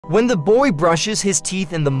When the boy brushes his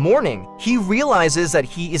teeth in the morning, he realizes that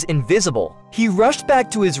he is invisible. He rushed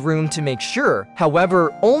back to his room to make sure.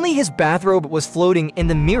 However, only his bathrobe was floating in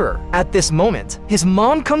the mirror. At this moment, his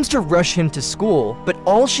mom comes to rush him to school, but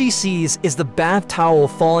all she sees is the bath towel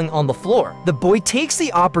falling on the floor. The boy takes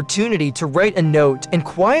the opportunity to write a note and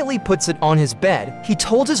quietly puts it on his bed. He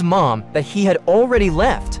told his mom that he had already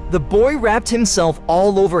left. The boy wrapped himself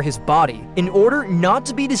all over his body in order not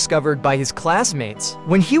to be discovered by his classmates.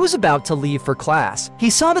 When he was about to leave for class, he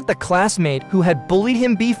saw that the classmate who had bullied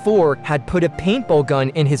him before had put a paintball gun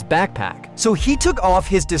in his backpack. So he took off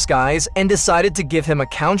his disguise and decided to give him a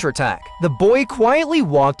counterattack. The boy quietly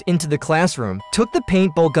walked into the classroom, took the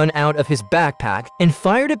paintball gun out of his backpack, and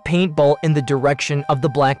fired a paintball in the direction of the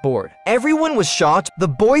blackboard. Everyone was shocked. The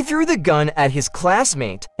boy threw the gun at his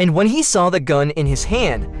classmate, and when he saw the gun in his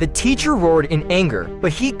hand, the teacher roared in anger,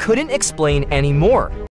 but he couldn't explain anymore.